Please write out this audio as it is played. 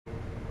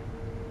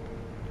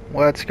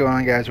What's going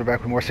on, guys? We're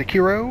back with more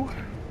Sekiro.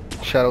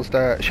 Shadows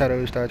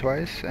die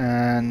twice,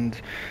 and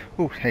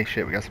oh, hey,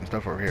 shit, we got some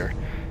stuff over here.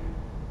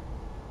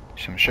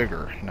 Some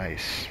sugar,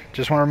 nice.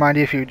 Just want to remind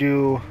you, if you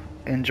do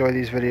enjoy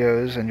these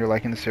videos and you're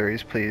liking the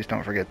series, please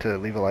don't forget to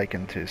leave a like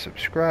and to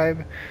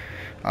subscribe.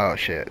 Oh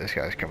shit, this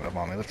guy's coming up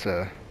on me. Let's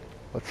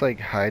like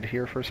hide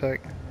here for a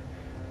sec.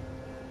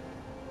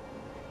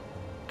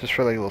 Just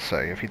for like a little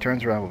sec. If he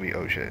turns around, we'll be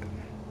oh shit.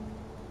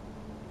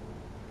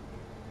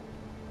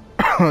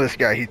 This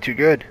guy, he's too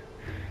good.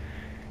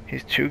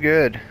 He's too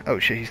good. Oh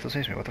shit, he still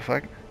sees me. What the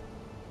fuck?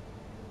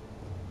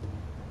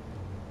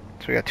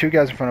 So we got two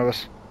guys in front of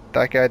us.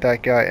 That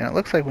guy, and it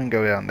looks like we can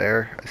go down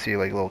there. I see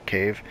like a little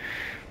cave.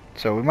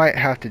 So we might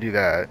have to do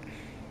that.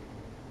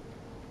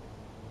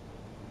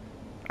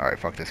 Alright,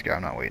 fuck this guy.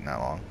 I'm not waiting that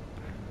long.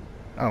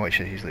 Oh wait,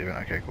 shit, he's leaving.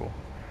 Okay, cool.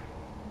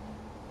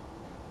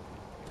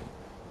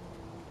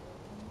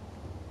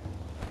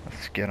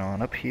 Let's get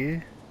on up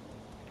here.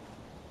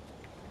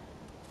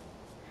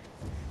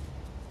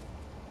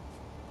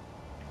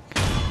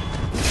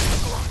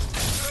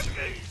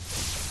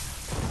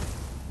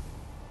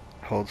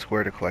 Hold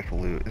square to collect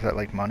loot. Is that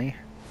like money?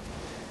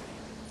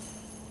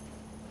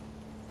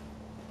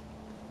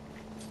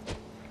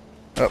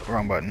 Oh,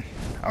 wrong button.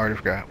 I already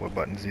forgot what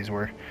buttons these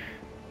were.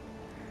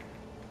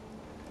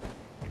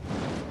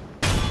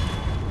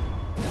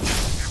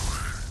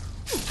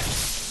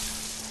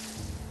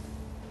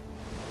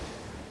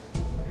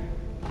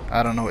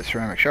 I don't know what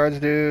ceramic shards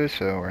do,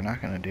 so we're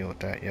not going to deal with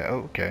that yet.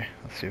 Oh, okay.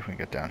 Let's see if we can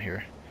get down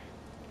here.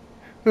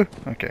 Ooh,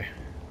 okay.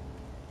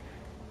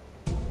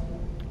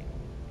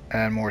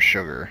 And more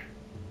sugar.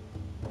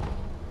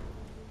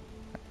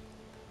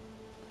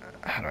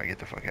 How do I get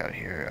the fuck out of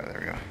here? Oh, there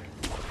we go.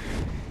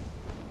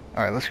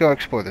 Alright, let's go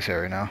explore this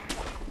area now.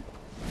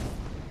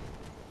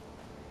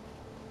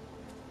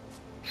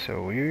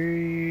 So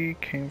we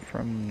came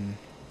from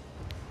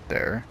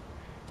there.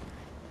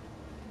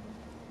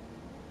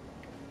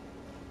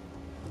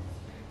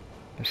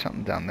 There's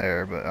something down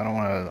there, but I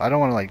don't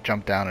wanna like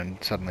jump down and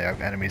suddenly I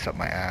have enemies up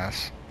my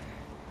ass.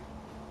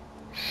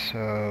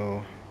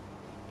 So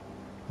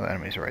the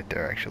enemies are right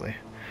there actually.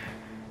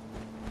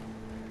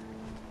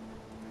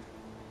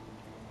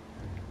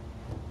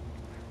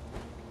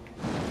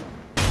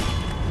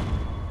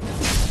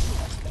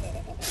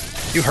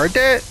 You heard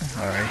that?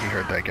 Alright, you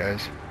heard that,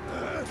 guys.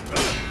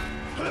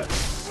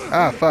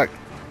 Ah, fuck.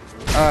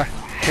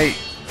 Hey,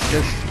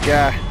 this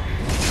guy.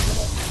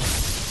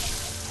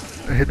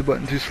 I hit the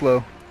button too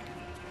slow.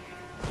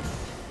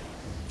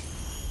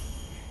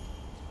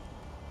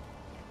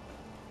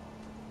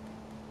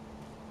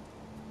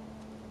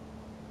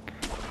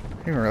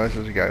 I didn't even realize there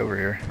was a guy over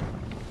here.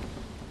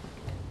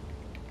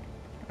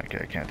 Okay,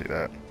 I can't do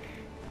that.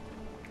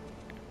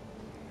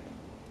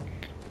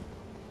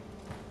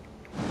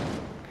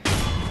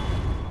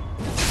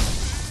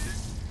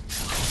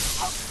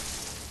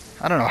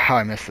 I don't know how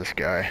I missed this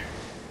guy.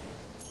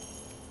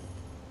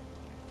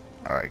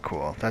 Alright,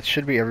 cool. That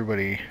should be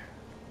everybody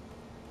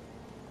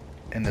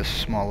in this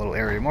small little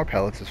area. More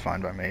pellets is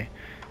fine by me.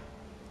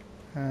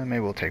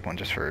 Maybe we'll take one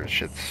just for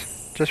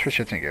shits. Just for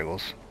shits and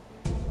giggles.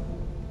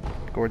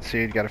 Gourd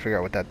seed, gotta figure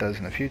out what that does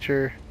in the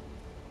future.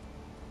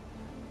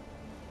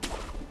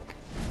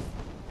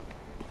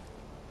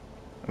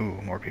 Ooh,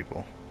 more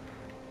people.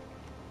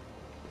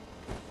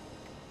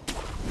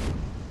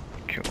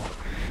 Cool.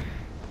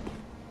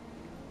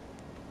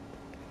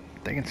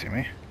 They can see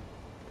me.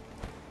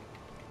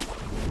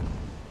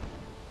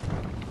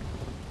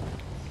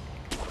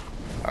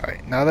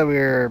 Alright, now that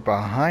we're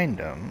behind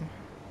them.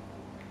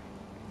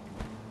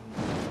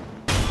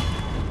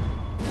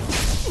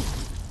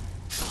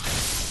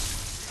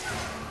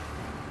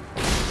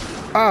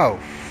 Oh,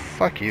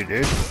 fuck you,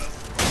 dude.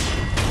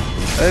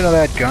 I didn't know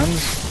they had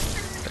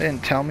guns. They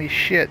didn't tell me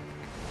shit.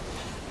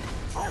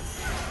 What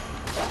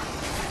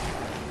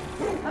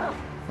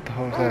the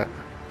hell was that?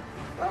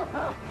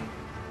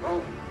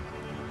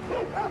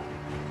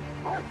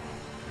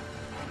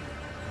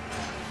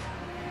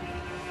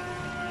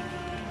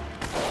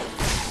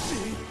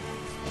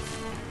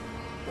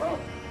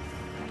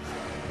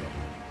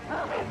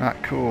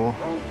 Not cool.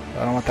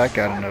 I don't want that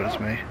guy to notice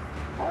me.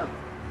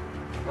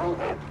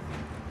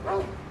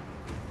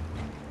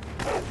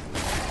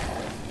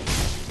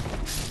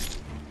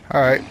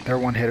 Alright, they're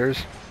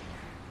one-hitters.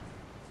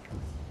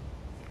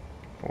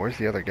 But where's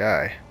the other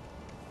guy?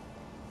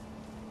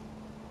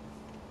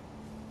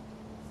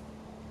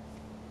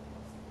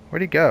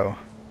 Where'd he go?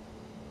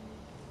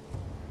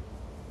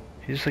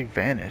 He just like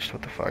vanished.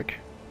 What the fuck?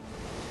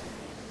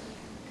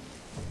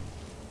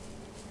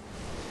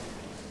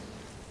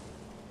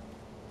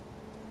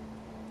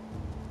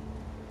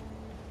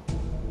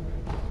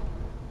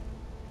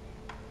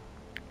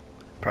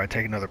 Probably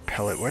take another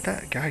pellet. Where'd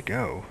that guy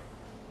go?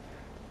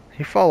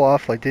 He fall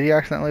off? Like, did he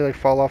accidentally like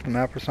fall off the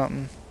map or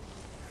something?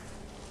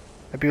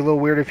 It'd be a little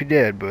weird if he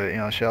did, but you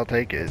know, shall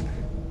take it.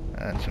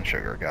 And some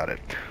sugar, got it.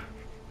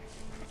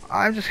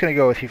 I'm just gonna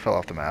go with he fell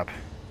off the map.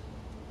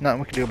 Nothing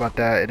we can do about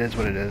that. It is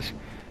what it is.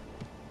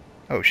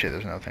 Oh shit,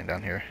 there's another thing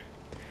down here.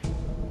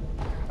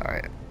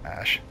 Alright,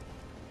 Ash.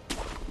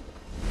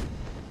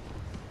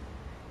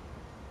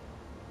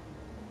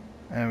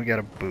 And we got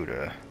a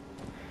Buddha.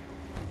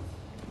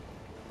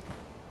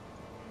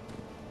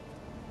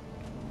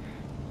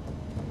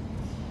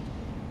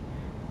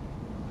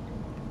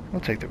 We'll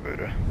take the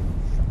Buddha.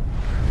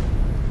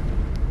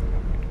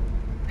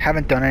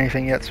 Haven't done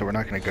anything yet, so we're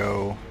not gonna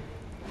go.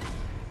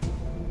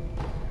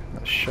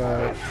 A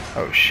shot.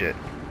 Oh shit.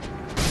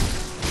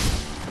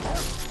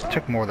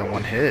 Took more than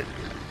one hit.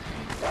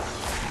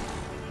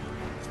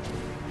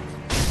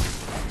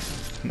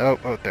 Nope.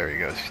 Oh, there he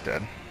goes. He's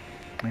dead.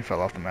 He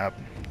fell off the map.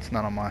 It's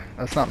not on my.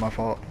 That's not my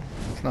fault.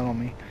 It's not on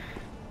me.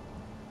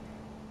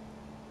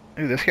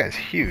 Ooh, this guy's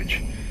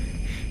huge.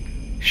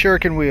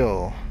 Shuriken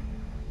wheel.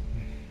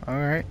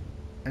 Alright.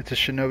 It's a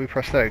shinobi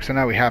prosthetic, so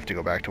now we have to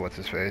go back to what's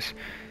his face.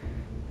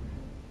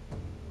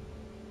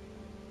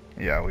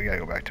 Yeah, we gotta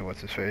go back to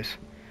what's his face.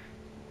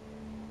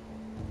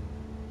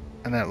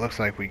 And then it looks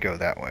like we go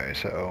that way,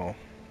 so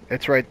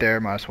it's right there.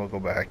 Might as well go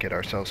back, get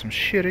ourselves some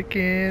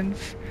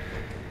shurikens.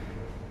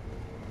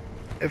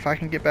 If I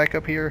can get back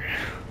up here.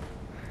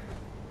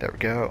 There we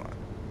go.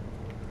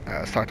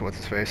 Let's talk to what's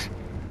his face.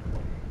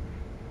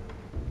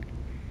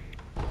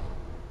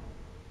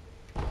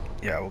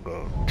 Yeah, we'll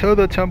go to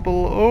the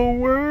temple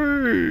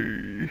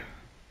away.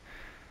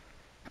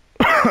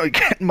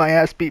 Getting my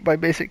ass beat by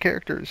basic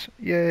characters.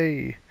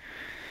 Yay.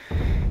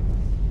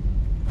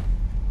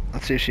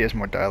 Let's see if she has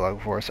more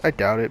dialogue for us. I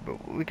doubt it,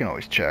 but we can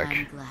always check.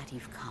 I'm glad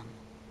you've come,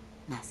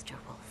 Master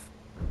Wolf.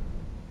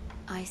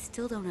 I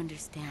still don't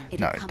understand.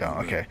 No, I don't.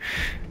 Okay.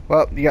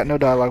 Well, you got no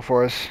dialogue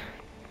for us.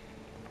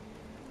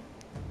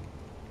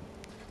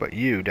 But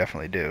you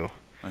definitely do.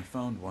 I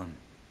found one.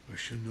 A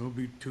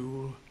shinobi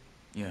tool?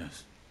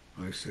 Yes.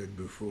 I said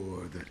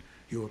before that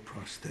your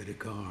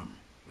prosthetic arm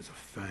was a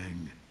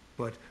fang.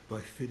 But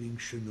by fitting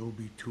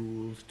shinobi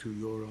tools to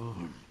your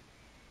arm,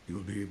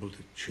 you'll be able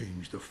to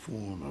change the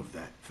form of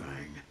that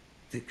fang.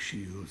 Thick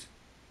shields,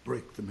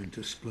 break them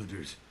into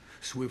splinters.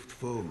 Swift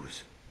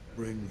foes,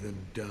 bring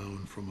them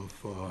down from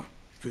afar.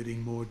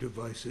 Fitting more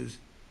devices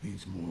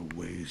means more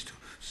ways to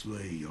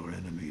slay your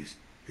enemies.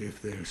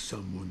 If there's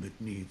someone that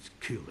needs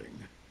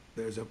killing,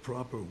 there's a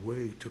proper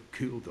way to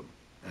kill them.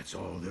 That's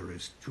all there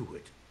is to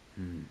it.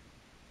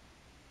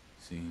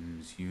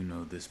 Seems you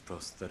know this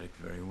prosthetic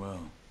very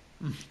well.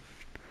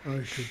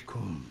 I should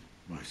calm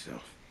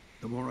myself.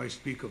 The more I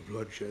speak of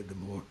bloodshed, the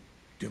more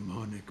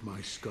demonic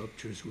my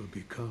sculptures will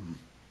become.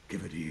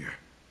 Give it ear.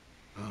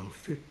 I'll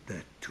fit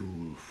that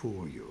tool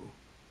for you.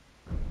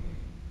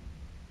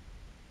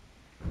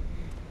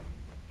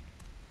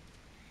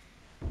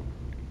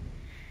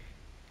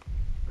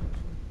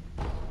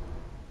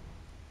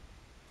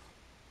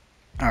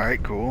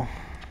 Alright, cool.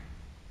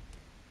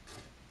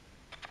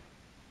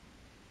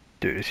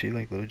 Dude, is he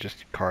like literally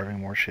just carving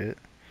more shit?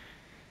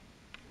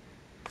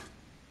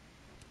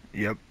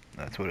 Yep,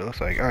 that's what it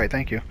looks like. Alright,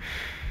 thank you.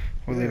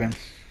 We're leaving.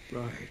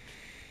 Right.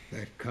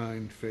 That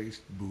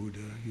kind-faced Buddha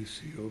you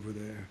see over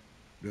there,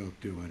 don't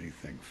do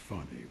anything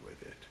funny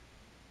with it.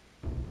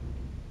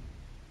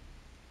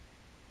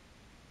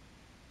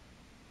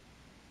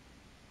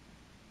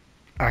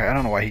 Alright, I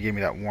don't know why he gave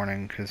me that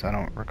warning, because I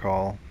don't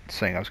recall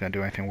saying I was going to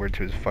do anything weird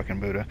to his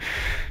fucking Buddha.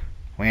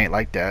 We ain't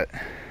like that.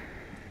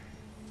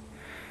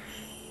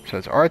 So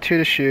it's R2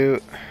 to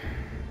shoot,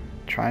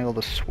 triangle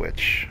to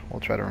switch. We'll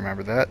try to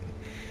remember that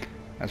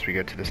as we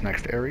go to this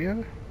next area.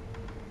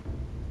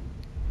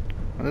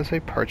 What does it say?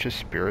 Purchase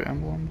spirit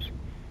emblems?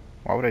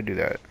 Why would I do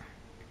that?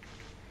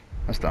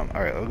 That's dumb.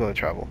 Alright, we'll go to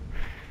travel.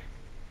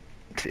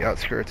 It's the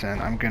outskirts, and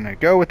I'm gonna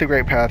go with the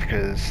Great Path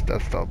because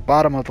that's the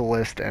bottom of the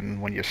list,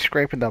 and when you're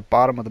scraping the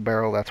bottom of the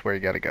barrel, that's where you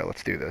gotta go.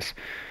 Let's do this.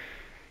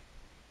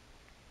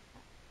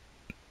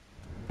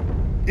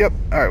 Yep,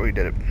 alright, we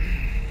did it.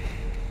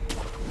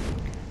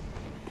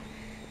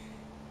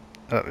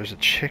 Oh, there's a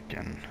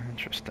chicken.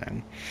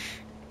 Interesting.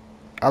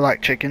 I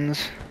like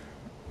chickens,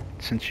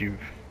 since you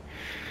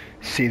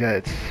see that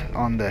it's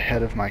on the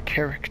head of my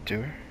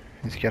character.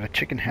 He's got a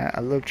chicken hat. I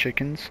love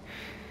chickens.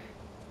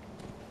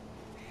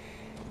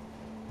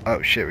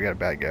 Oh shit, we got a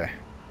bad guy.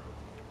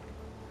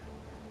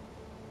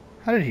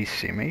 How did he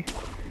see me?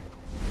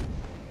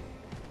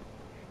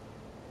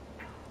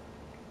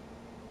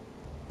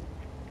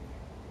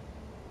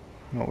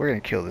 Well, we're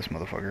gonna kill this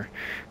motherfucker.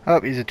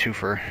 Oh, he's a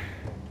twofer.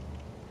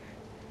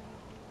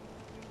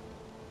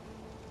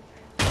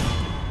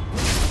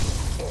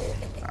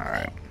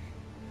 Alright.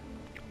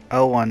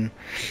 L1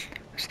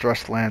 is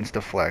thrust lands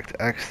deflect.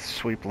 X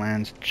sweep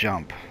lands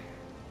jump.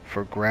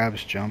 For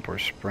grabs jump or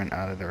sprint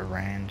out of their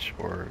range,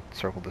 or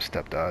circle to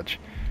step dodge.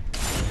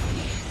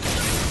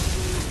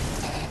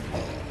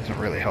 Doesn't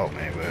really help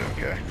me, but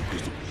okay.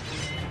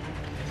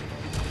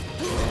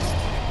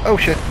 Oh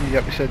shit,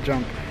 yep, you said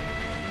jump.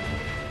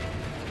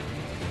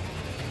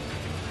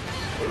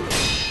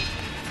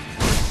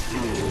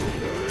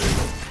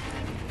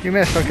 You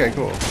missed, okay,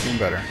 cool, even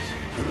better.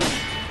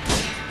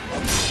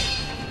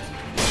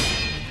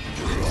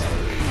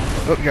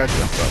 Oh, you gotta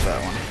jump about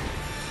that one.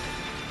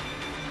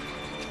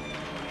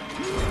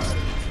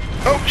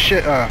 Oh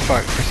shit,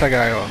 fuck, for a second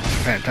I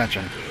wasn't paying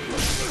attention.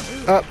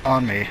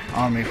 On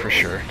me for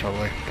sure,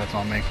 totally, that's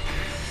on me.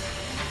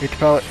 Eat the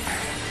pellet.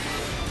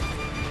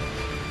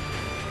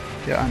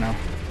 Yeah, I know.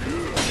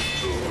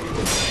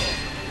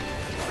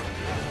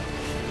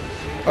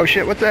 Oh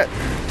shit, what's that?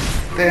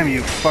 Damn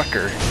you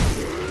fucker.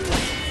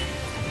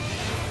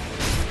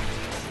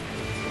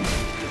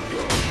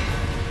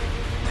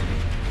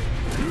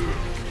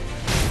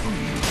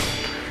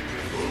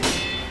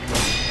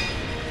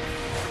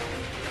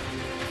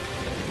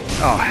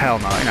 Oh hell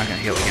no, you're not gonna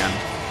heal again.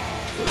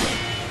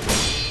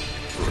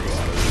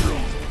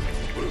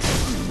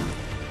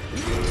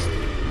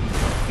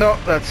 No,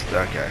 that's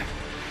okay.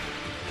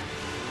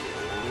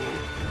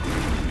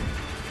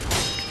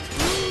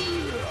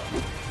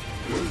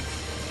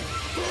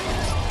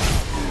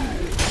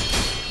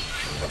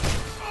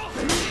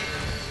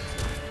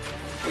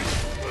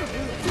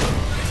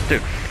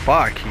 Dude,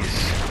 fuck,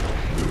 he's...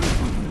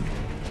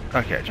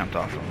 Okay, I jumped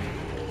off him.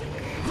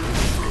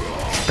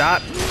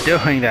 Stop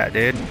doing that,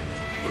 dude.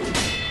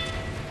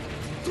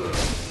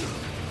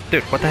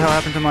 Dude, what the hell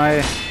happened to my...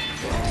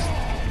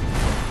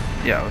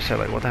 Yeah, I was saying,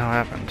 like, what the hell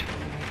happened?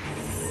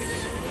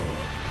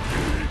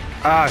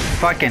 Ah, I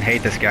fucking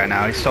hate this guy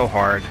now, he's so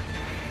hard.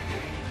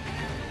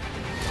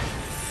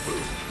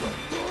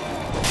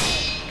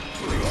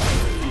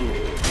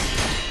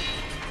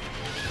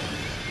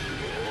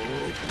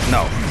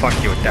 No,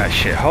 fuck you with that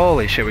shit.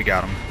 Holy shit, we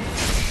got him.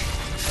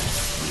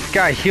 This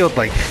guy healed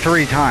like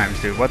 3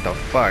 times, dude. What the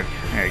fuck?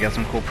 Here, got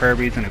some cool prayer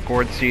beads and a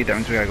gourd seed. That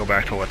means we gotta go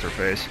back to what's her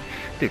face.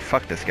 Dude,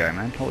 fuck this guy,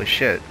 man. Holy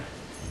shit.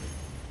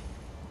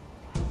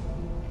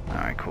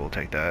 Alright, cool.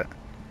 Take that.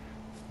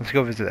 Let's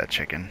go visit that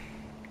chicken.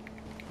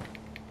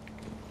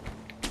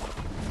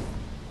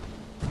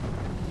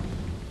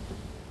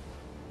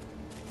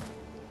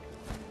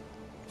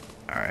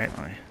 Alright,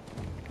 let me...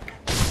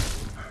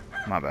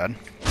 My bad.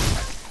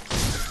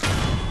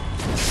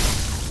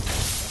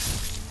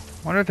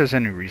 Wonder if there's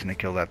any reason to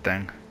kill that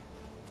thing.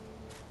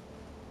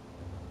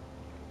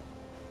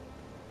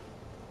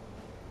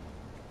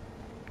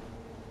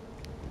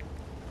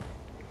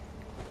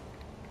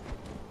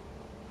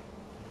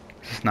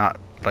 This is not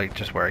like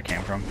just where I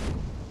came from.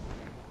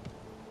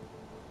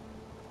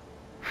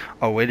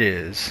 Oh, it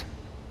is.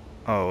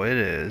 Oh, it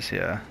is,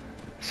 yeah.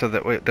 So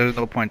that wait, there's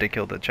no point to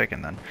kill the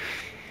chicken then.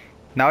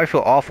 Now I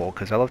feel awful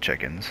because I love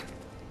chickens.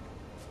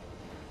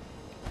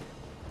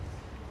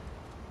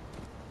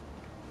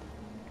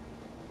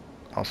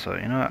 Also,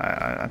 you know,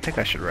 I think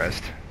I should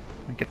rest.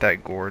 Get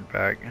that gourd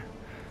back.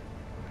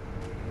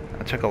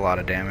 I took a lot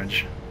of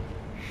damage.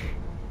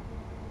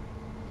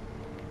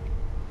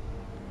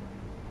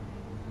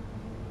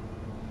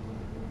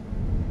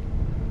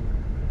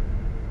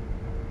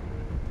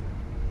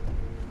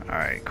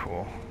 Alright,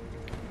 cool.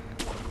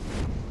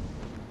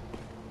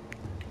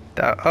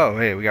 Oh,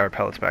 hey, we got our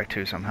pellets back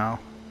too somehow.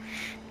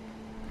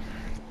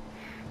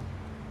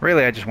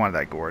 Really, I just wanted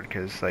that gourd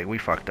because, like, we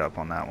fucked up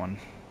on that one.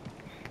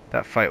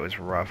 That fight was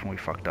rough and we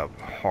fucked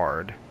up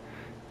hard.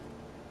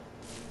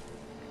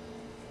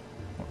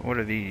 What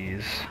are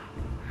these?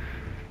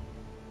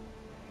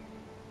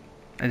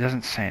 It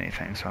doesn't say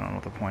anything, so I don't know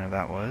what the point of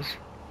that was.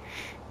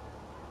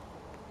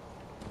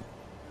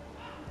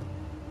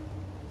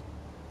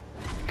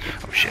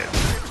 Oh shit.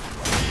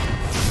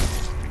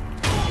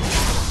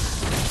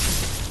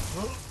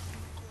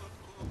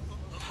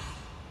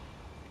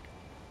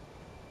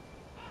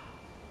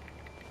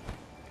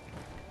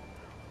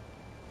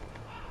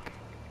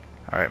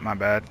 Alright, my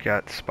bad.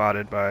 Got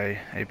spotted by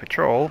a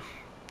patrol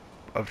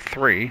of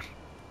 3.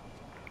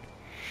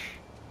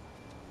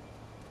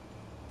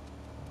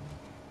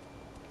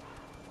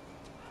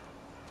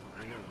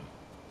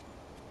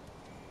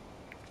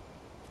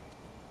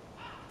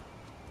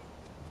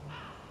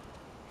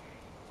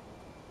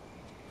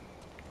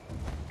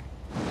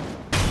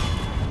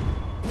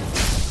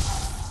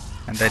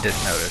 And they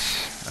didn't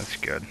notice. That's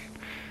good.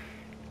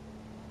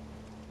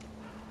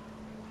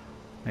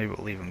 Maybe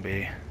we'll leave them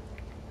be.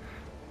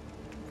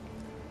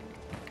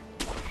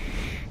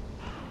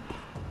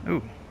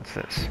 Ooh, what's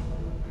this?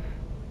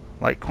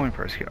 Light coin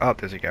purse. Oh,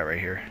 there's a guy right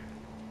here.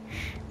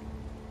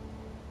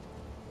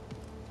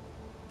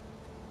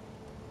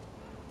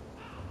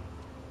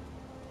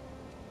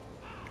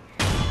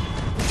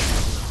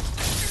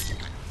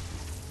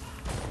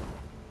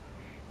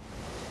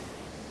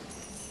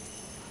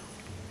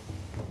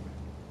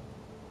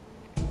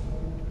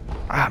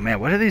 Ah, man,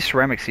 what do these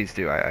ceramic seeds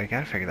do? I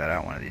gotta figure that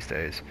out one of these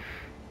days.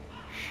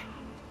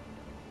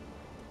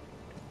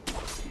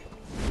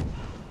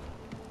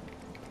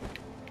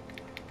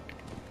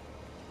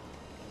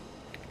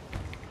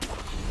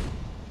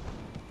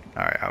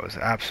 Alright, I was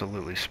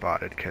absolutely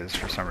spotted because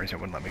for some reason it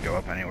wouldn't let me go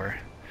up anywhere.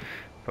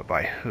 But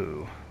by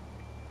who?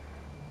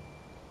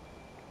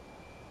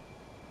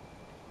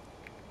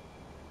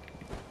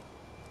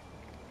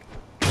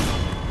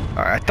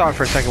 Alright, I thought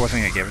for a second it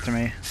wasn't going to give it to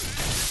me.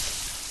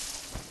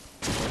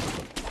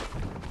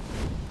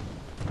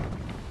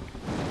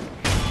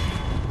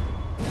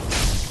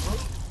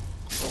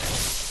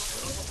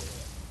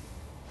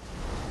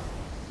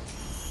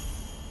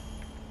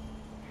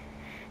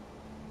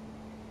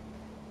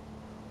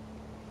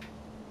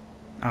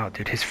 Oh,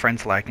 dude, his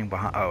friend's lagging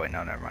behind. Oh, wait,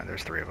 no, never mind.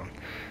 There's 3 of them.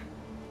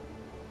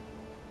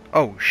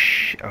 Oh,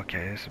 okay,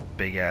 there's a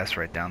big ass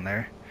right down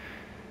there.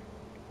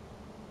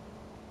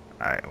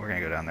 Alright, we're gonna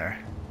go down there.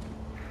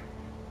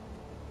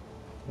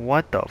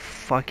 What the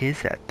fuck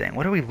is that thing?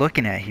 What are we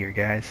looking at here,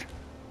 guys?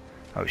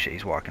 Oh shit,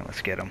 he's walking.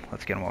 Let's get him.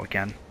 Let's get him while we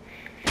can.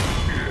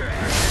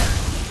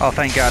 Oh,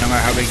 thank God, no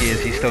matter how big he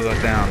is, he still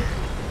goes down.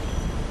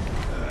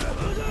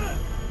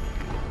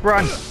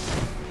 Run!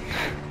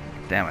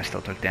 Damn, I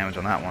still took damage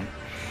on that one.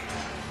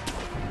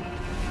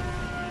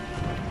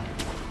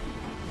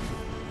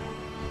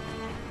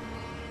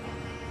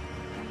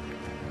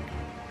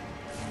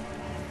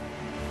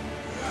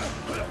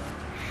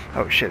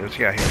 Oh shit, there's a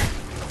guy here.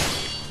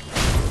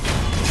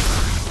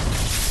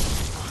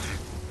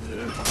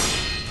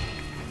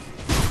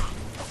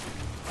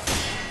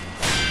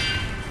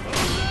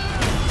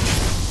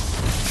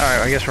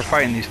 Alright, I guess we're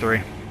fighting these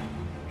three.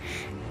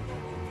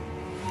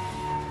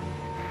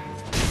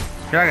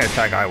 You're not gonna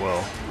attack, I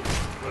will.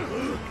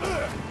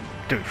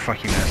 Dude,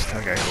 fuck, you missed.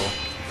 Okay, cool.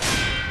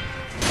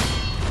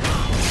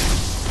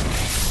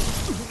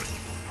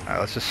 Alright,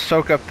 let's just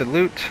soak up the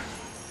loot.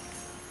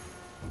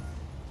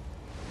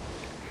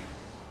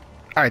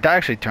 Alright, that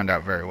actually turned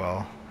out very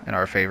well in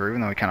our favor,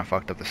 even though we kind of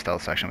fucked up the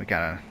stealth section. We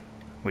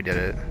did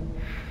it.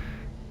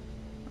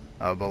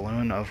 A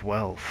balloon of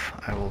wealth.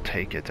 I will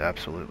take it,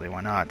 absolutely.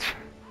 Why not?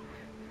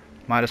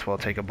 Might as well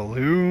take a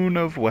balloon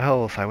of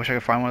wealth. I wish I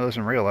could find one of those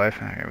in real life.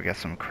 Okay, we got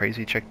some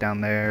crazy chick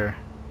down there.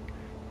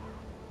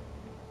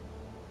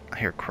 I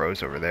hear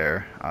crows over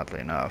there, oddly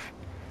enough.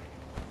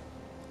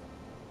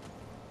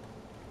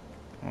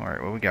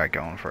 Alright, what we got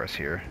going for us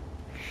here?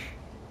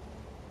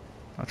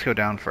 Let's go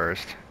down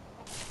first.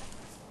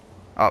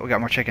 Oh, we got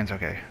more chickens,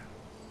 okay.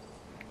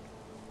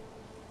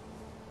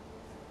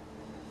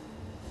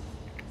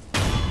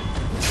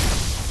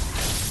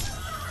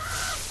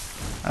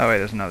 Oh wait,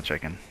 there's another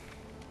chicken.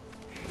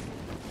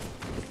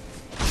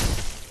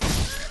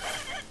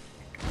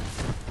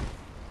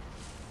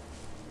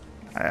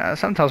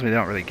 Something tells me they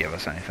don't really give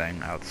us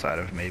anything outside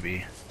of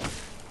maybe...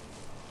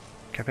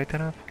 Can I pick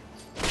that up?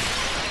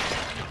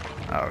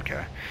 Oh,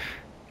 okay.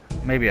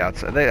 Maybe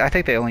outside. I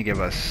think they only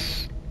give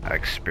us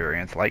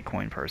experience.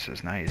 Litecoin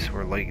purses. Nice.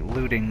 We're like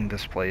looting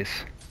this place.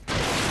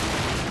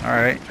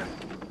 Alright.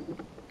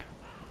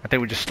 I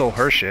think we just stole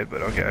her shit,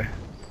 but okay.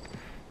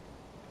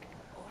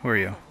 Who are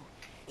you?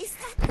 Is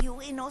that you,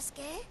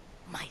 Inosuke?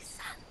 My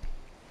son.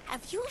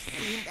 Have you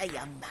seen the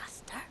young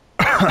master?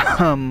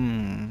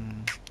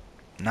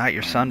 Not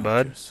your son,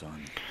 bud. Your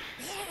son.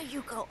 There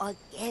you go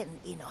again,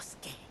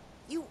 Inosuke.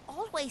 You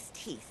always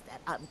tease that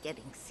I'm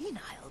getting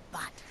senile,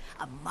 but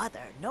a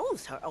mother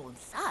knows her own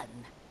son.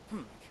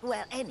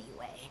 Well,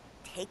 anyway,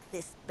 take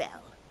this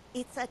bell.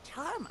 It's a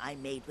charm I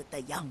made with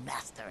the young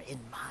master in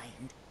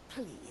mind.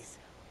 Please,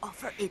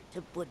 offer it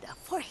to Buddha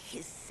for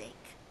his sake.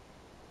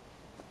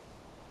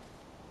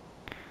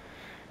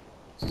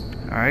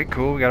 Alright,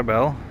 cool. We got a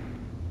bell.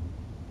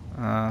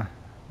 Now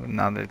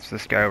that it's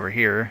this guy over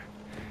here.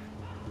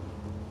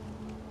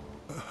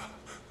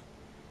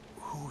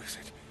 Who is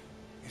it?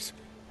 Is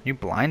You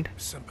blind?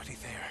 somebody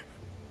there?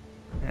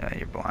 Yeah,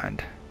 you're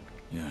blind.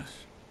 Yes.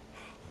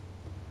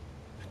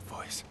 That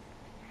voice.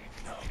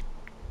 No.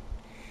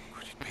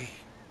 Could it be?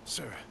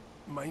 Sir,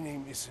 my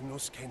name is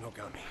Inosuke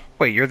Nogami,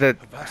 Wait, you're the...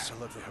 a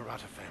vassal of the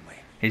Hirata family.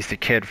 He's the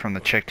kid from the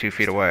chick 2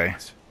 feet away.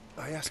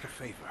 I ask a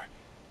favor.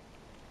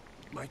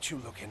 Might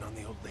you look in on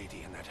the old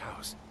lady in that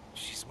house?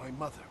 She's my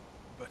mother,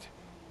 but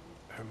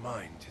her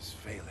mind is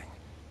failing.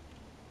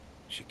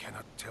 She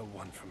cannot tell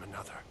one from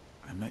another.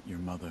 I met your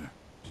mother.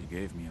 She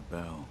gave me a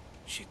bell.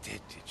 She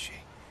did she?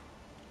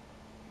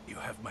 You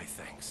have my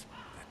thanks.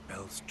 That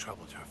bell's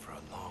troubled her for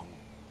a long,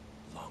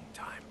 long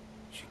time.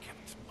 She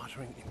kept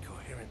muttering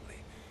incoherently.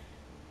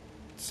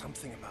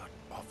 Something about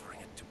offering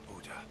it to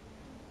Buddha.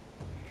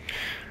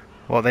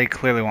 Well, they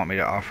clearly want me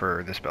to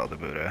offer this bell to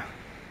Buddha.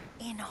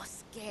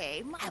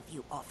 Inosuke, have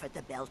you offered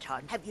the bell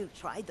charm? Have you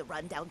tried the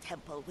rundown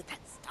temple with that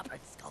stubborn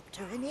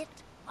sculptor in it?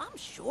 I'm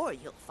sure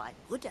you'll find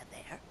Buddha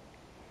there.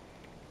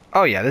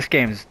 Oh yeah, this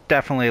game's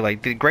definitely,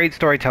 like, the great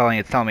storytelling.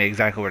 It's telling me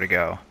exactly where to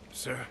go.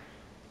 Sir,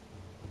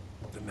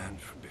 the man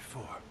from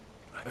before.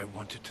 I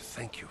wanted to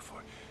thank you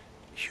for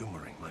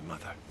humoring my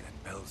mother.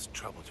 That bell's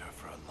troubled her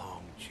for a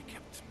long... She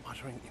kept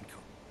muttering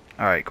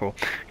Alright, cool.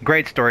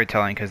 Great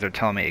storytelling, because they're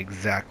telling me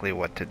exactly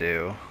what to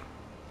do.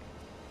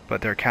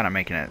 But they're kind of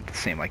making it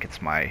seem like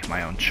it's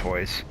my own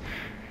choice.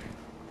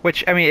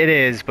 Which, I mean, it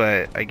is,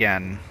 but,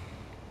 again...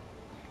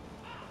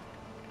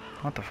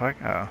 What the fuck?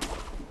 Oh.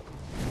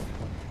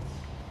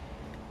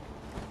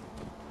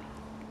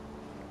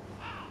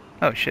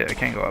 Oh shit, I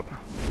can't go up.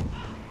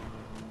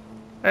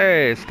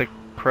 Hey, it's the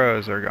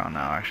crows. They're gone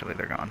now, actually,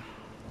 they're gone.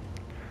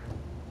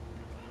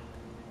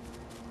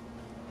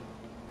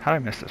 How did I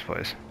miss this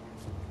place?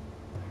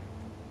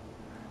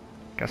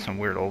 Got some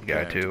weird old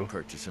guy, Prepare to too.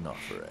 purchase an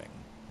offering.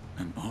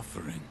 An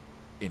offering?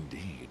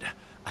 Indeed.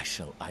 I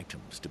sell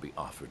items to be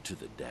offered to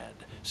the dead,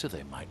 so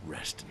they might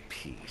rest in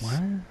peace.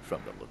 What?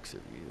 From the looks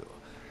of you,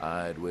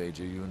 I'd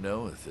wager you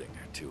know a thing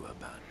or two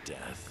about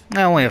death.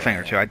 Only a thing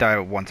or two. I die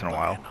once in a Buy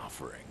while. an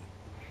offering.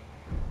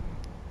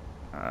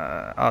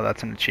 Oh,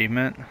 that's an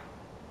achievement.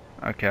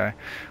 Okay,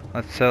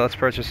 let's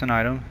purchase an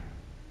item.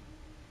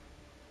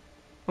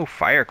 Oh,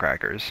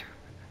 firecrackers.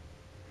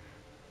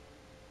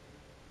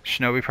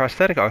 Shinobi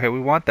prosthetic. Okay, we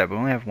want that, but we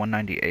only have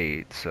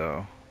 198,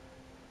 so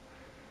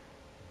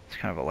it's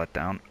kind of a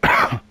letdown.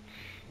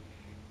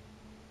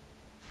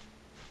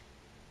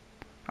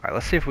 Alright,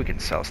 let's see if we can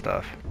sell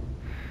stuff.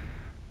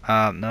 No,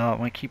 I'm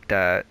gonna keep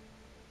that.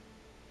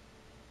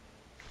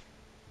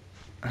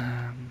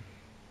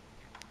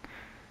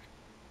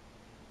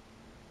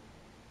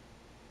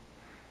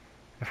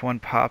 If one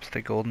pops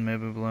the golden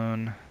Mibu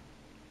balloon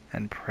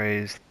and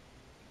prays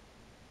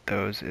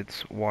those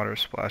its water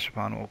splash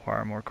upon will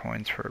acquire more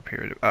coins for a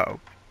period of...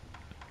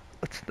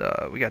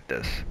 Oh. We got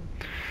this.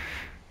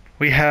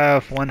 We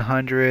have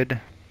 100.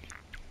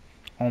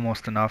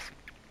 Almost enough.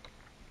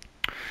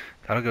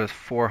 That'll go with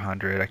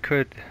 400. I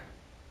could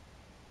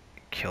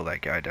kill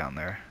that guy down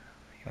there.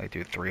 I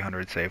do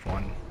 300, save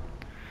one.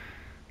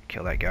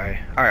 Kill that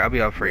guy. Alright, I'll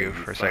be up for you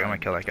for a second. I'm gonna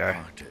kill that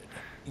guy.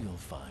 You'll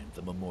find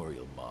the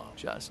memorial mob,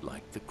 just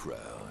like the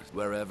crows.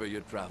 Wherever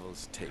your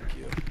travels take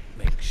you,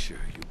 make sure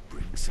you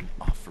bring some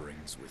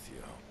offerings with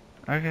you.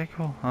 Okay,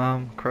 cool.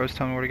 Crows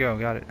tell me where to go.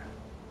 Got it.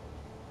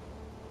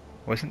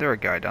 Wasn't there a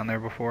guy down there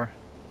before?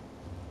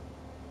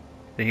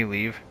 Did he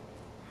leave?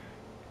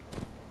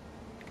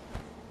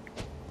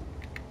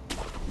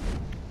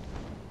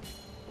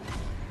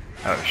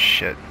 Oh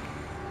shit.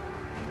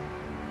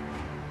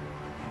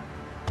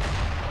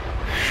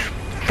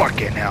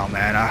 Fucking hell,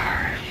 man.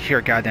 I hear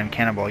a goddamn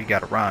cannonball, you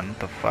gotta run. What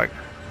the fuck?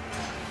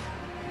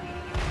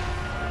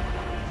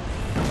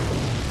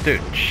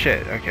 Dude,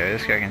 shit. Okay,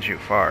 this guy can shoot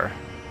far.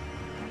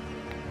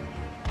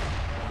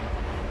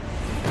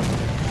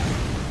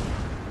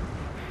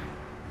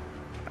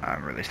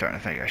 I'm really starting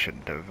to think I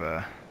shouldn't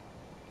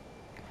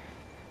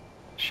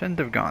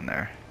have gone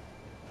there.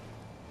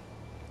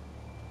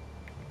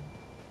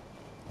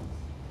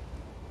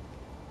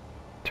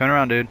 Turn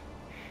around, dude.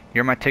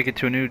 You're my ticket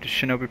to a new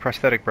shinobi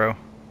prosthetic, bro.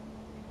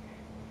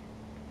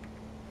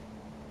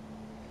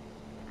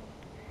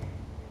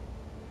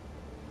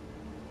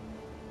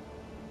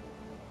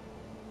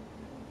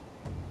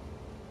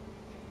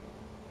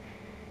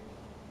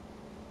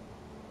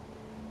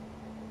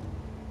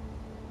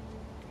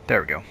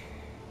 There we go.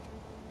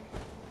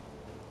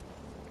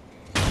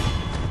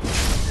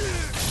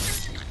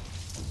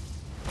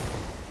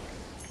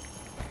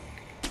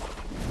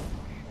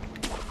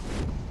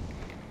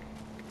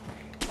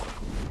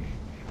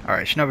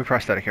 Alright, shinobi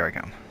prosthetic, here I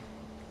come.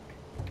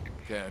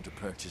 Care to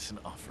purchase an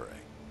offering?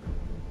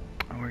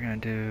 We're gonna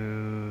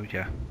do...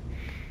 yeah.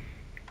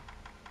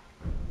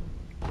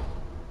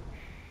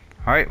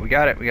 Alright, we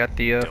got it. We got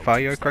the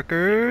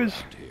firecrackers.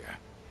 Here.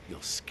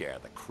 You'll scare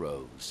the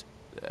crows.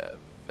 They're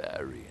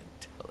very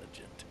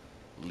intelligent.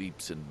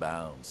 Leaps and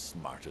bounds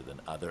smarter than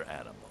other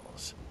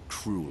animals.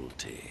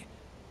 Cruelty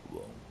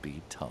won't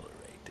be tolerated.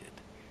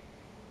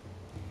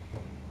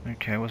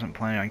 Okay, I wasn't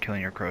planning on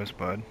killing your crows,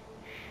 bud.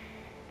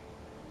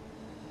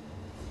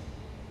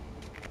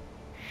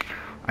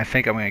 I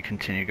think I'm going to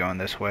continue going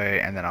this way,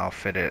 and then I'll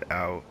fit it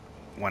out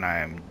when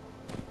I'm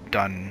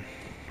done.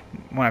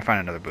 When I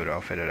find another Buddha,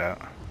 I'll fit it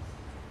out.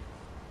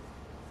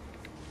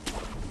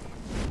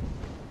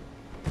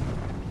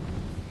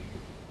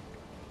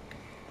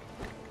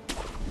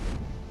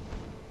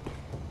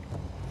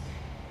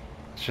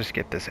 Let's just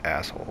get this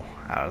asshole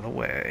out of the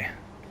way.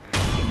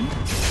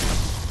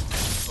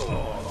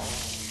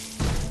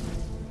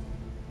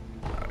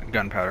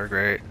 Gunpowder,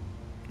 great.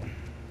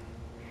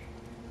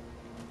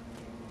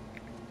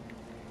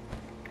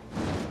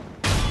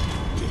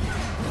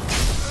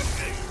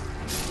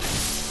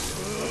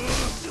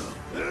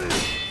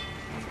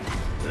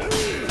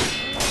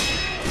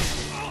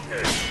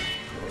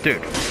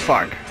 Dude,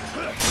 fuck.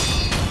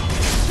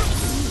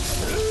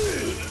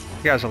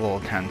 You guys are a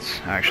little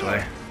tense,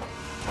 actually.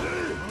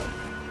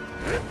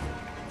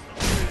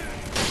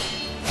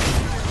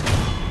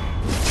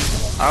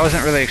 I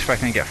wasn't really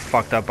expecting to get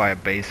fucked up by a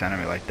base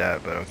enemy like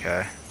that, but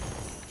okay.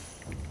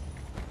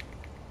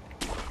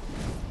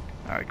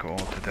 Alright, cool,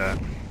 we'll do that.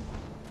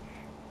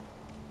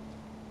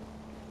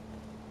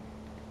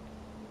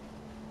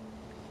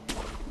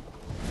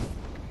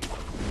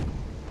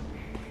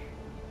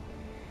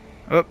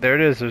 Oh, there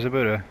it is, there's a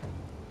Buddha.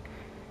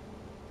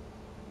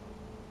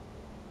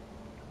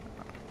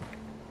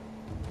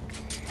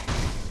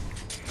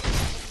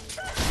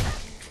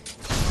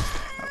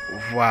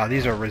 Wow,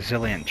 these are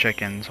resilient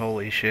chickens,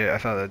 holy shit, I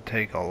thought it'd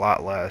take a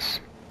lot less.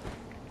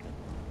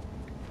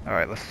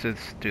 Alright, let's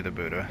just do the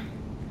Buddha.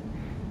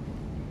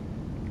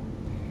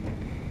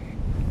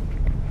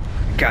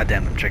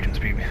 Goddamn, them chickens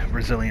be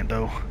resilient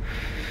though.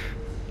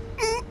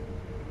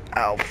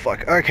 Oh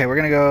fuck, okay, we're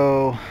gonna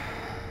go...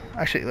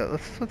 Actually,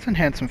 let's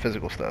enhance some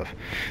physical stuff.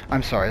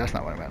 I'm sorry, that's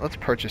not what I meant. Let's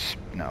purchase...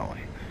 No,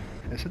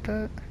 is it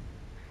that?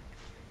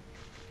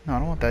 No, I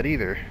don't want that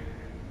either.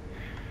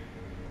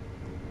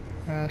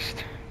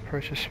 Rest,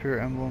 purchase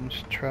spirit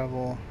emblems,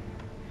 travel,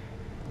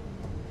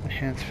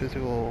 enhance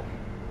physical,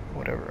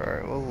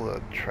 whatever. Alright,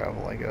 we'll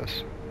travel, I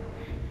guess.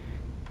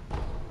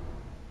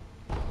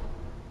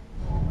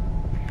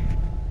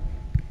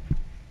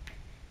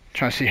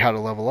 Trying to see how to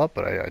level up,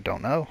 but I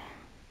don't know.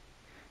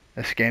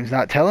 This game's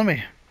not telling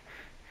me.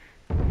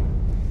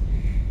 Can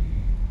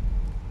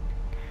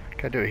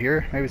I do it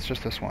here? Maybe it's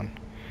just this one.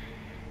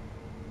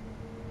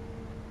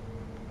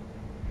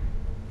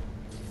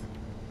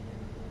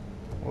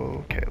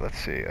 Okay, let's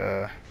see.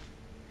 You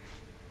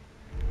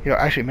know,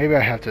 actually, maybe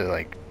I have to,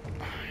 like...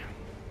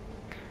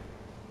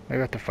 Maybe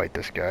I have to fight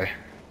this guy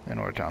in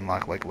order to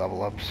unlock, like,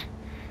 level ups.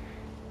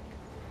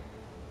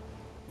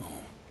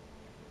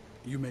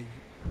 You may.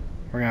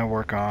 We're gonna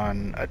work on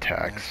In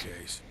attacks. that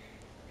case.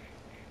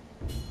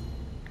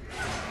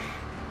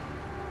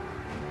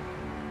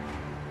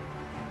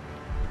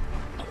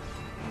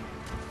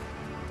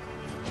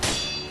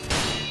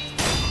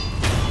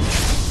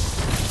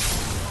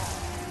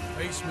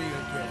 Face me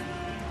again.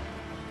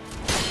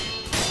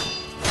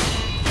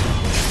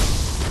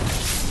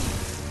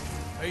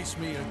 Face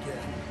me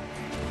again.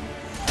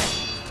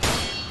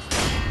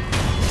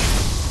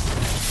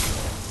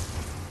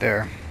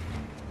 There.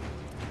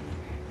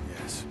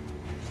 Yes.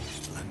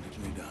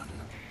 Splendidly done.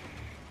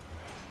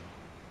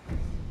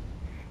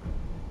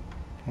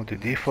 We'll do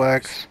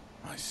deflex.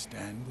 I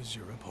stand as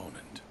your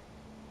opponent.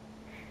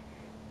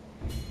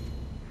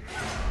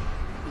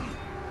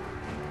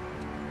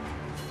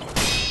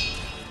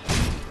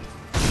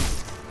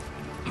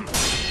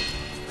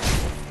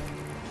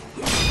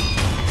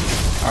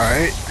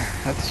 Alright,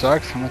 that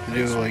sucks. I'm gonna have to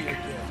do like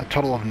a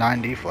total of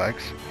 9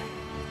 deflex.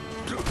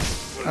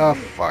 Oh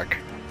fuck.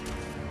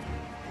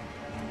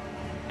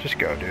 Just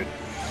go, dude.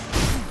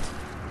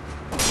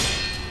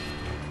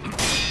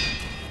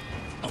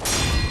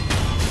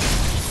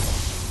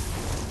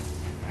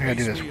 I gotta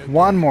do this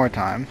one more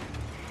time.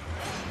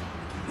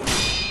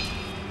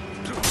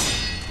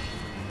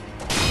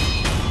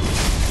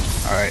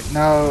 Alright,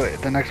 now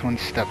the next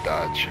one's step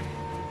dodge.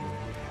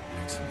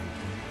 Excellent.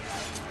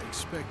 I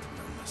expect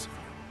no less of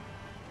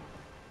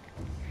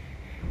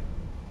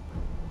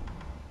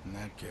you. In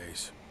that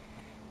case,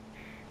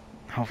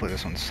 Hopefully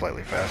this one's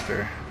slightly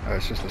faster. Oh,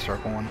 it's just the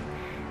circle one.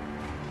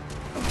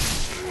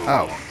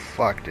 Oh,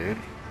 fuck, dude.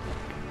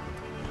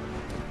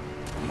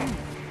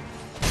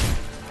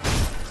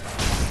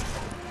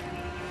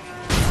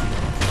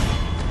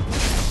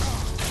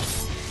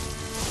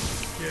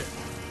 yeah.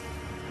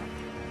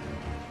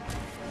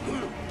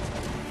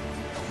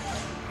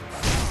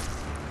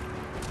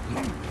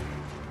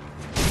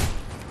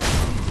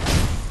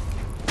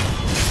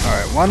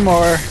 Alright, one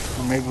more,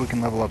 and maybe we can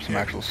level up some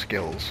actual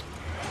skills.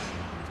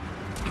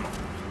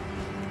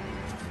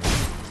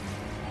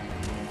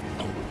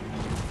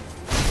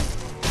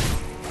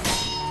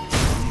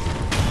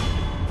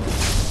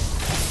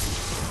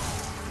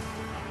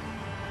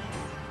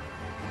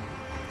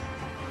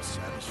 A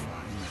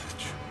satisfying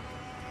match.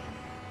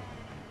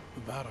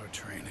 About our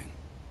training.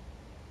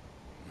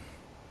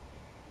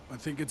 I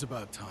think it's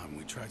about time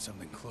we tried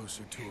something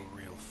closer to a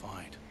real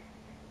fight.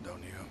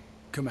 Don't you?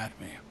 Come at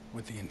me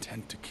with the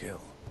intent to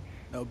kill.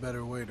 No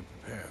better way to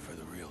prepare for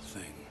the real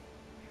thing.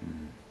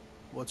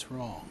 What's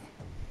wrong?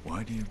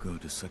 Why do you go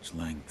to such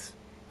lengths?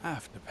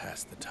 Half to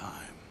pass the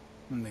time,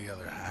 and the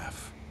other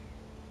half,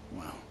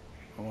 well,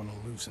 I want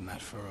to loosen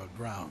that furrowed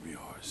brow of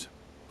yours.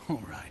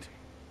 All right.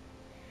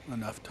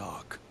 Enough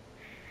talk.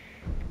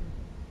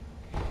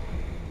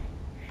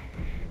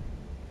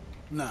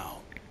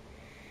 Now,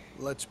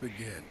 let's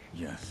begin.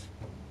 Yes.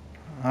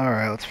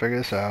 Alright, let's figure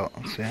this out.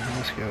 Let's see how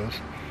this goes.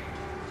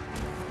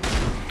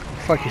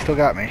 Fuck, he still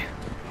got me.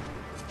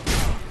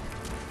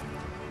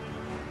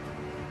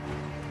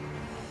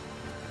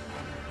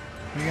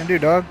 What are you gonna do,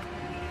 dog?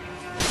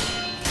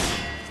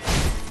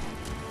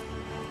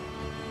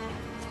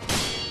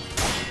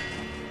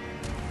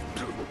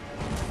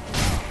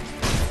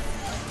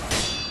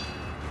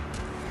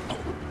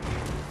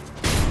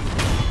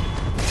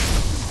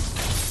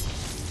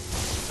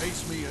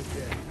 Face me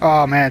again.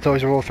 Oh man, it's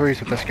always roll 3s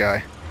with this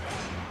guy.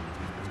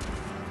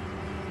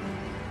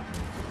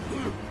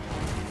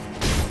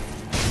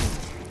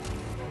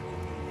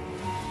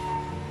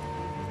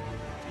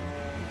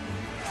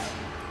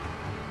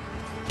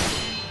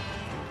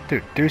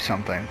 Dude, do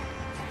something.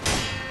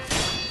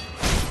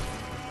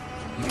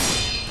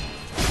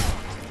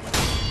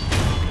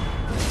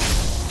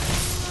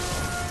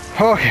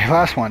 Okay,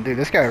 last one. Dude,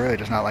 this guy really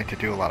does not like to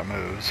do a lot of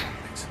moves.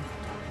 Excellent.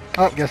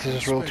 Oh, guess it's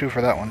just roll 2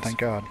 for that one, thank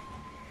God.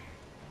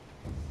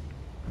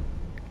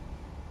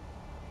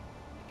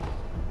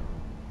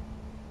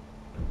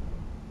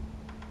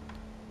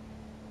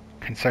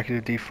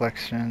 Consecutive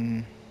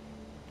deflection,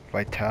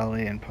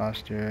 vitality and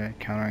posture,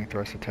 countering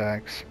thrust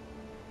attacks.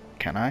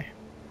 Can I?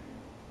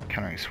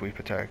 Countering sweep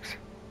attacks.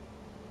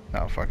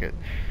 No, fuck it.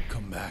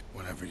 Come back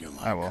whenever you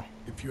like. I will.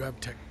 If you have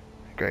tech.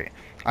 Great.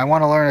 I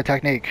want to learn a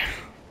technique.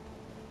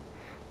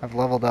 I've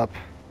leveled up,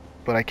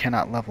 but I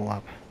cannot level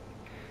up.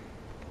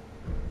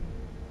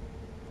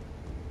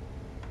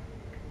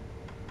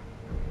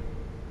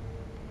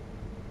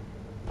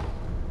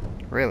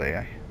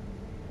 Really?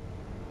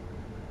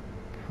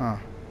 Huh.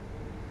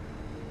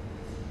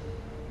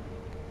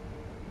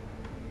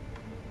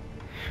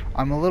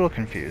 I'm a little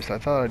confused. I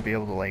thought I'd be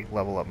able to like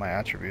level up my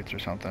attributes or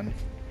something.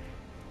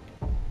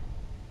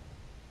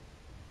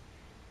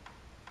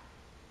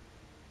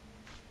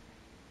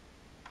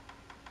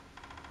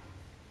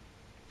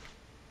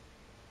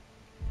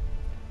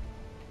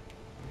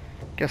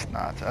 Guess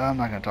not. I'm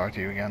not gonna talk to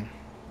you again.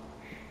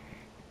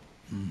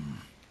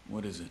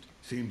 What is it?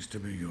 Seems to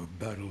me your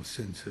battle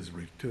sense has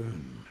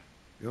returned.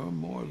 You're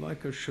more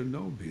like a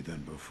shinobi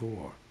than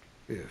before,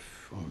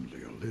 if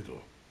only a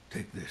little.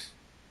 Take this.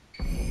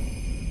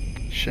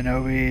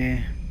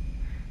 Shinobi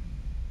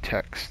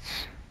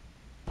texts.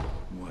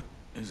 What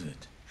is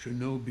it?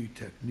 Shinobi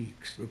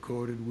techniques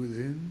recorded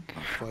within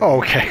a fighting Oh,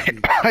 okay.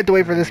 technique I had to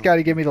wait for this guy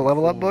to give me the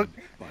level up book.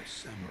 performed by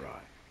samurai.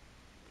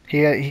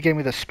 He gave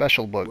me the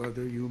special book.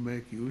 Whether you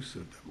make use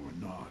of them or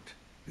not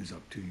is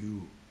up to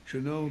you.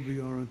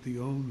 Shinobi aren't the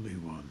only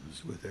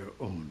ones with their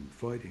own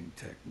fighting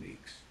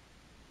techniques.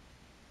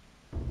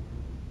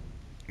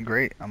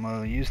 Great, I'm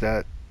gonna use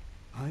that.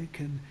 I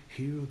can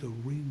hear the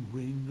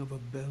ring of a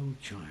bell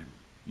chime.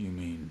 You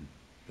mean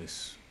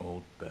this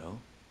old bell?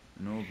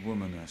 An old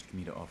woman asked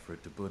me to offer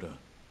it to Buddha.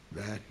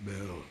 That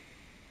bell.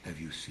 Have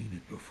you seen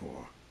it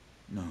before?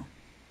 No,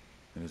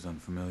 it is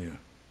unfamiliar.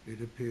 It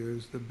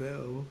appears the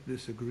bell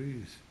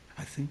disagrees.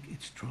 I think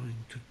it's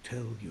trying to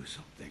tell you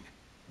something.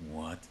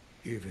 What?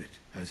 Give it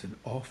as an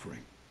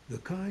offering. The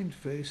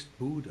kind-faced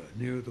Buddha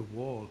near the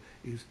wall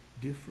is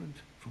different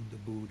from the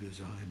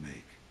Buddhas I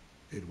make.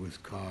 It was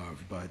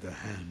carved by the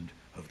hand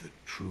of the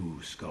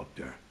true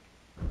sculptor.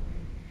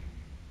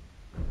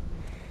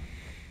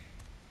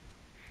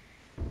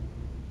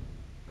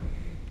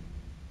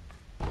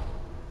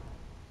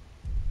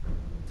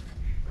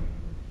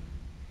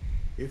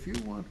 If you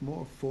want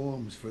more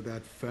forms for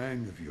that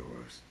fang of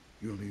yours,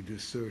 you'll need to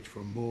search for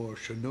more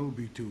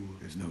shinobi tools.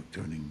 There's no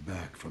turning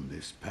back from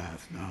this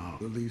path now.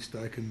 The least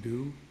I can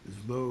do is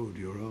load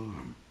your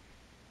arm.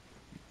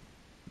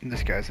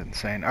 This guy's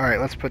insane. Alright,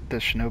 let's put the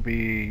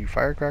shinobi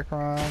firecracker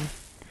on.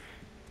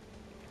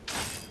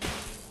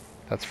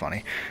 That's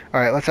funny.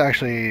 Alright, let's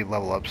actually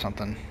level up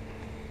something.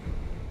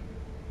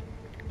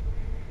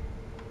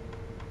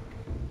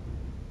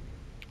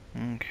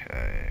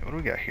 Okay, what do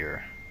we got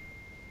here?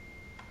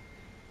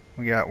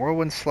 We got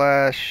Whirlwind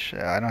Slash.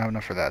 I don't have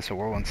enough for that, so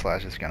Whirlwind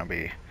Slash is gonna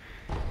be...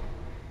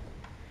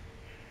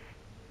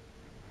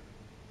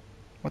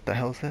 What the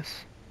hell is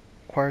this?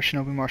 Acquire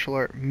Shinobi Martial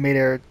Art.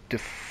 Mid-air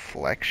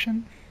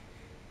Deflection?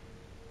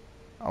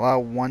 Allow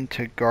one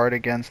to guard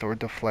against or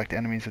deflect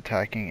enemies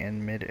attacking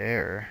in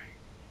mid-air.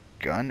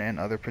 Gun and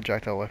other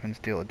projectile weapons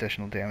deal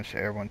additional damage to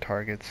airborne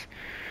targets.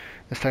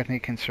 This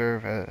technique can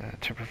serve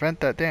to prevent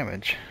that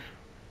damage.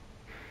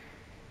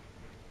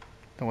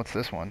 Then what's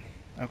this one?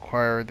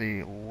 Acquire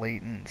the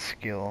latent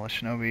skill.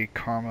 Shinobi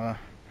Karma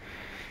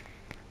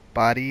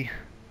Body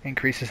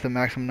increases the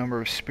maximum number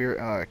of spirit.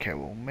 Okay,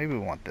 well maybe we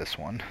want this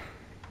one.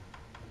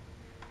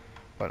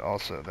 But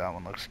also that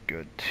one looks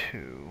good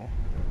too.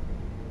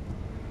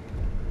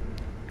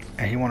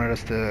 And he wanted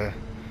us to...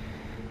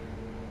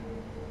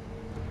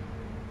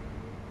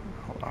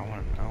 Hold on, I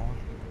want that one.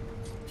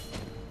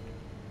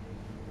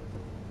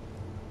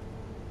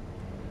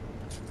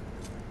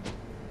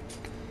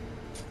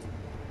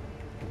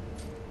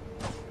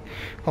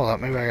 Hold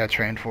up, maybe I got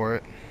trained for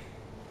it.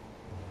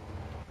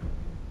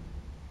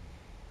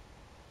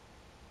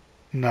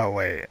 No,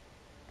 wait.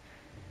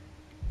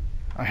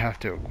 I have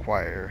to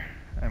acquire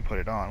and put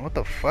it on. What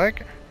the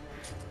fuck?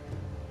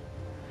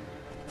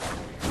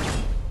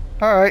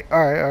 Alright,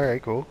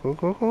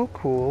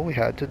 cool. We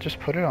had to just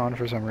put it on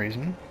for some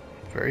reason.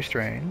 Very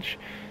strange.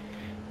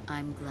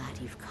 I'm glad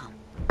you've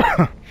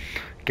come.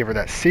 Give her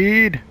that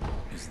seed.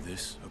 Is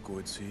this a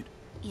gourd seed?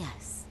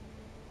 Yes.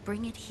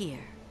 Bring it here.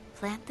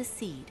 Plant the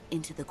seed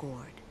into the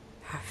gourd.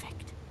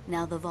 Perfect.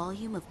 Now the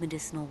volume of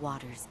medicinal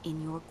waters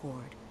in your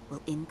gourd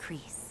will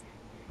increase.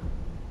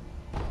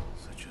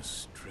 Such a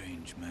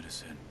strange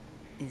medicine.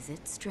 Is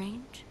it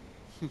strange?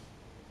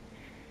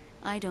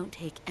 I don't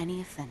take any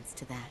offense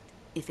to that.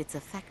 If it's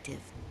effective,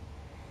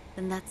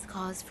 then that's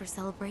cause for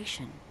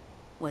celebration,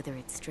 whether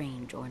it's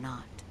strange or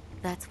not.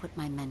 That's what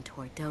my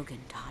mentor Dogen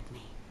taught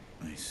me.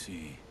 I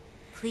see.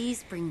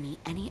 Please bring me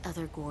any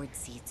other gourd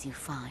seeds you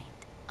find.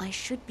 I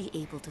should be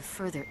able to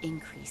further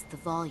increase the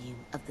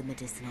volume of the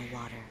medicinal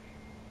water.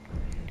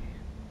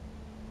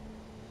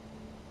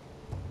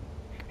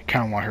 I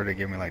kind of want her to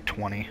give me like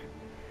 20.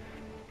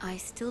 I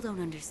still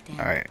don't understand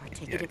Alright, the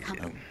particular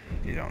company.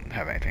 you don't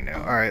have anything new.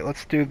 Alright,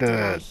 let's do Did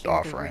I the hear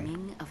offering. the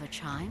ringing of a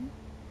chime?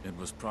 It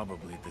was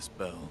probably this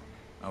bell.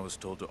 I was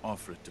told to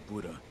offer it to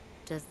Buddha.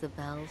 Does the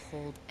bell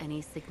hold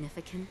any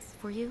significance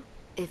for you?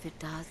 If it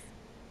does,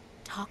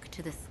 talk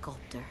to the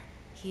sculptor.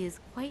 He is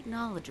quite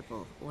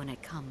knowledgeable when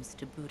it comes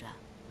to Buddha.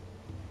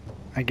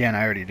 Again,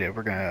 I already did.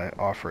 We're gonna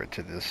offer it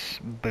to this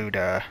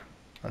Buddha.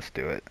 Let's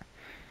do it.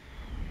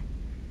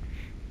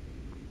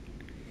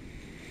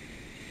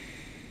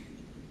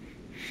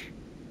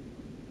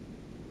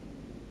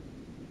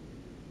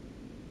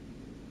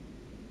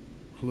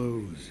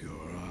 Close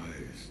your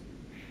eyes.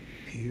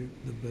 Hear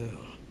the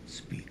bell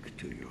speak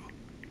to you.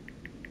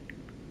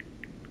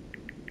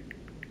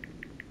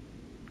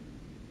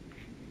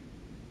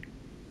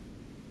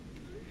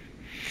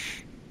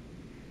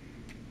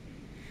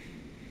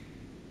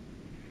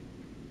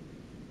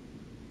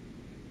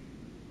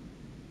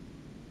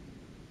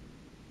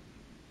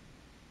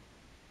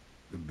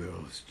 The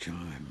bells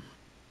chime.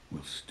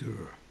 will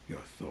stir your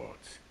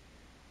thoughts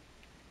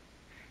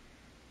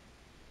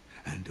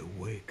and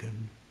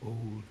awaken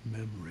old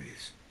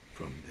memories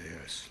from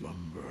their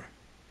slumber.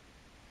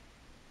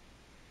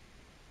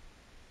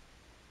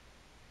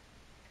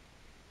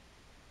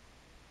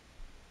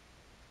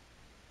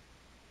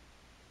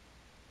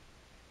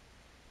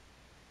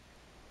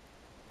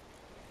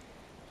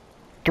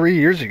 $3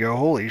 years ago,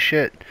 holy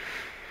shit.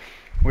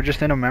 We're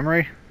just in a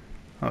memory?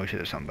 Oh shit,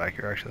 there's something back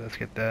here actually, let's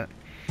get that.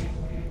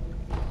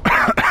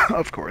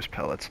 Of course,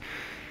 pellets.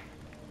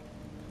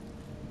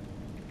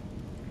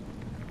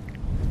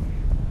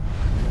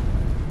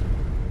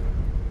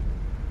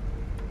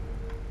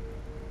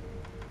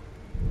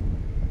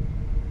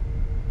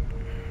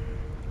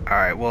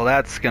 Alright, well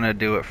that's gonna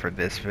do it for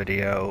this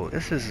video.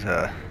 This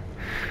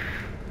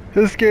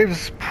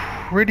game's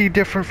pretty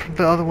different from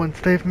the other ones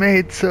they've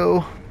made,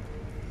 so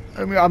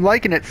I mean, I'm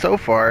liking it so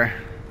far,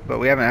 but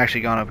we haven't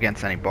actually gone up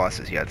against any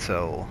bosses yet,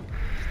 so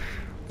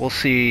we'll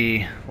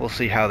see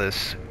how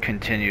this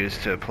continues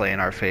to play in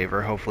our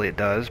favor. Hopefully it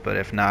does, but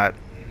if not,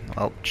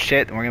 well,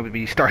 shit, we're going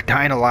to start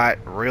dying a lot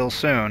real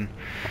soon.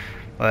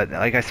 But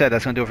like I said,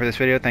 that's going to do it for this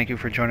video. Thank you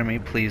for joining me.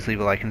 Please leave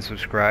a like and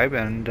subscribe,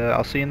 and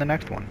I'll see you in the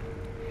next one.